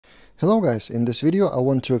Hello guys, in this video I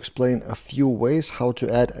want to explain a few ways how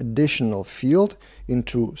to add additional field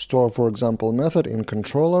into store for example method in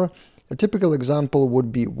controller. A typical example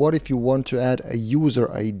would be, what if you want to add a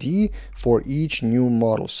user ID for each new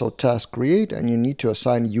model? So task create and you need to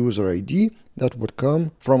assign user ID that would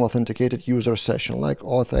come from authenticated user session like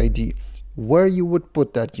auth ID. Where you would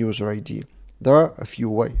put that user ID? There are a few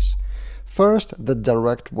ways. First, the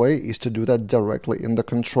direct way is to do that directly in the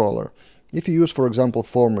controller. If you use, for example,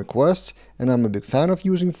 form requests, and I'm a big fan of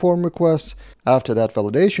using form requests, after that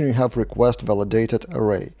validation you have request validated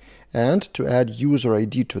array. And to add user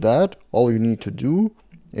ID to that, all you need to do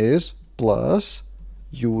is plus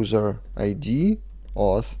user ID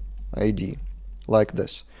auth ID, like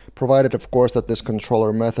this. Provided, of course, that this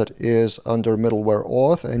controller method is under middleware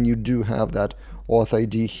auth and you do have that auth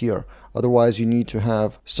ID here. Otherwise, you need to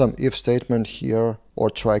have some if statement here or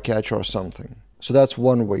try catch or something. So that's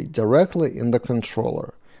one way, directly in the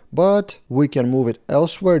controller. But we can move it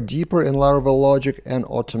elsewhere, deeper in Laravel logic, and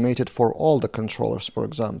automate it for all the controllers, for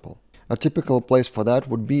example. A typical place for that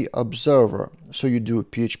would be observer. So you do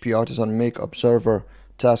PHP artisan make observer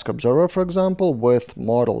task observer, for example, with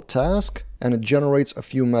model task, and it generates a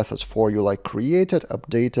few methods for you like created,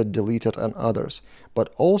 updated, deleted, and others.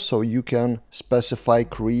 But also you can specify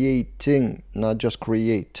creating, not just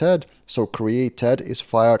created. So created is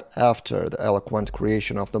fired after the eloquent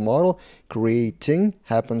creation of the model. Creating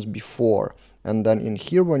happens before. And then in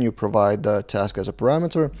here, when you provide the task as a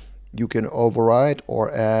parameter, you can override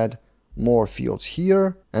or add more fields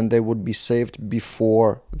here, and they would be saved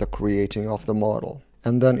before the creating of the model.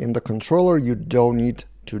 And then in the controller, you don't need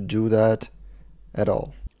to do that at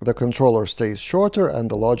all. The controller stays shorter and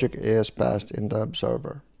the logic is passed in the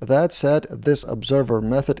observer. That said, this observer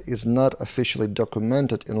method is not officially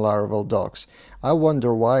documented in Laravel docs. I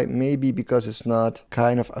wonder why. Maybe because it's not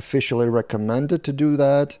kind of officially recommended to do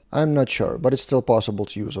that. I'm not sure, but it's still possible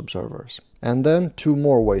to use observers. And then two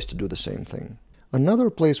more ways to do the same thing. Another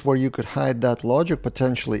place where you could hide that logic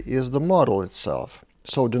potentially is the model itself.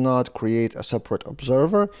 So do not create a separate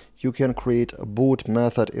observer. You can create a boot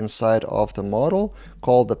method inside of the model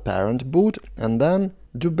called the parent boot, and then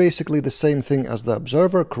do basically the same thing as the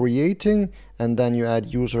observer, creating, and then you add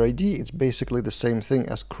user ID. It's basically the same thing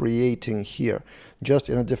as creating here, just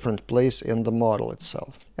in a different place in the model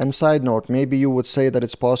itself. And side note, maybe you would say that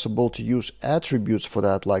it's possible to use attributes for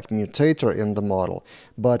that, like mutator in the model,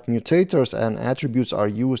 but mutators and attributes are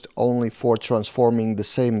used only for transforming the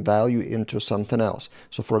same value into something else.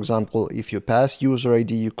 So for example, if you pass user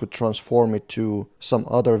ID, you could transform it to some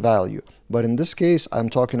other value. But in this case, I'm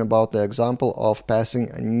talking about the example of passing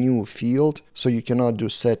a new field, so you cannot do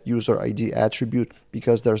set user ID attribute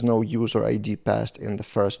because there's no user ID passed in the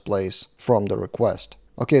first place from the request.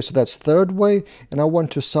 Okay, so that's third way, and I want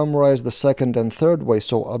to summarize the second and third way.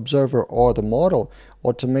 So observer or the model,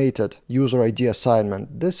 automated user ID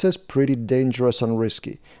assignment. This is pretty dangerous and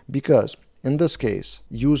risky because in this case,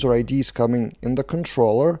 user ID is coming in the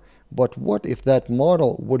controller, but what if that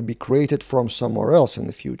model would be created from somewhere else in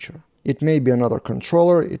the future? It may be another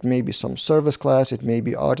controller, it may be some service class, it may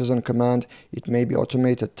be artisan command, it may be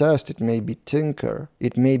automated test, it may be Tinker,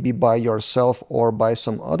 it may be by yourself or by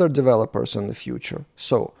some other developers in the future.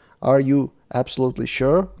 So, are you absolutely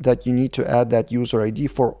sure that you need to add that user ID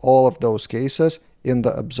for all of those cases in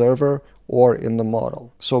the observer or in the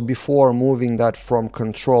model? So before moving that from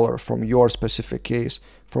controller, from your specific case,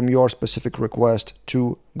 from your specific request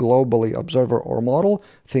to globally observer or model,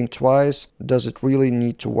 think twice, does it really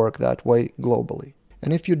need to work that way globally?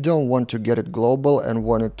 And if you don't want to get it global and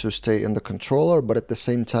want it to stay in the controller, but at the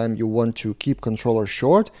same time you want to keep controller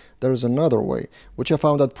short, there is another way, which I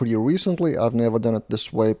found out pretty recently. I've never done it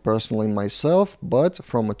this way personally myself, but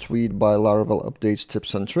from a tweet by Laravel Updates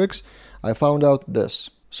Tips and Tricks, I found out this.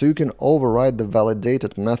 So you can override the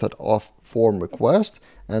validated method of form request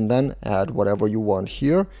and then add whatever you want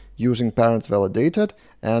here using parent validated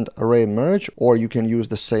and array merge, or you can use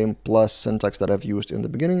the same plus syntax that I've used in the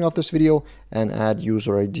beginning of this video and add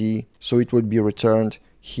user ID, so it would be returned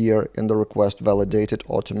here in the request validated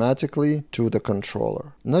automatically to the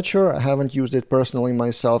controller. Not sure, I haven't used it personally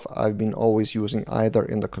myself. I've been always using either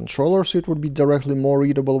in the controller, so it would be directly more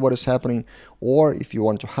readable what is happening, or if you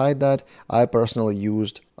want to hide that, I personally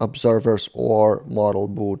used observers or model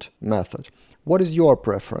boot method. What is your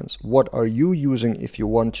preference? What are you using if you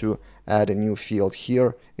want to add a new field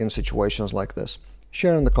here in situations like this?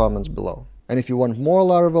 Share in the comments below. And if you want more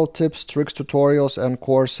Laravel tips, tricks, tutorials, and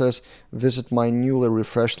courses, visit my newly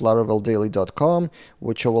refreshed laraveldaily.com,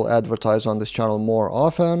 which I will advertise on this channel more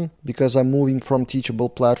often because I'm moving from Teachable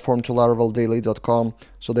platform to laraveldaily.com,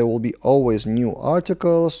 so there will be always new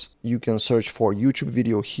articles. You can search for YouTube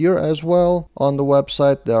video here as well. On the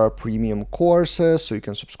website, there are premium courses, so you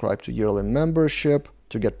can subscribe to yearly membership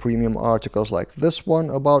to get premium articles like this one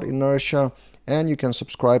about inertia. And you can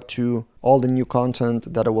subscribe to all the new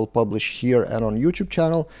content that I will publish here and on YouTube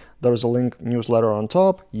channel. There is a link newsletter on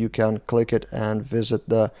top. You can click it and visit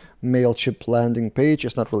the MailChimp landing page.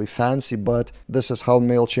 It's not really fancy, but this is how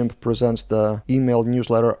MailChimp presents the email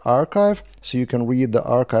newsletter archive. So you can read the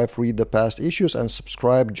archive, read the past issues, and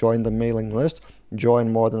subscribe, join the mailing list,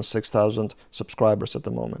 join more than 6,000 subscribers at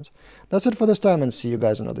the moment. That's it for this time, and see you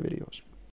guys in other videos.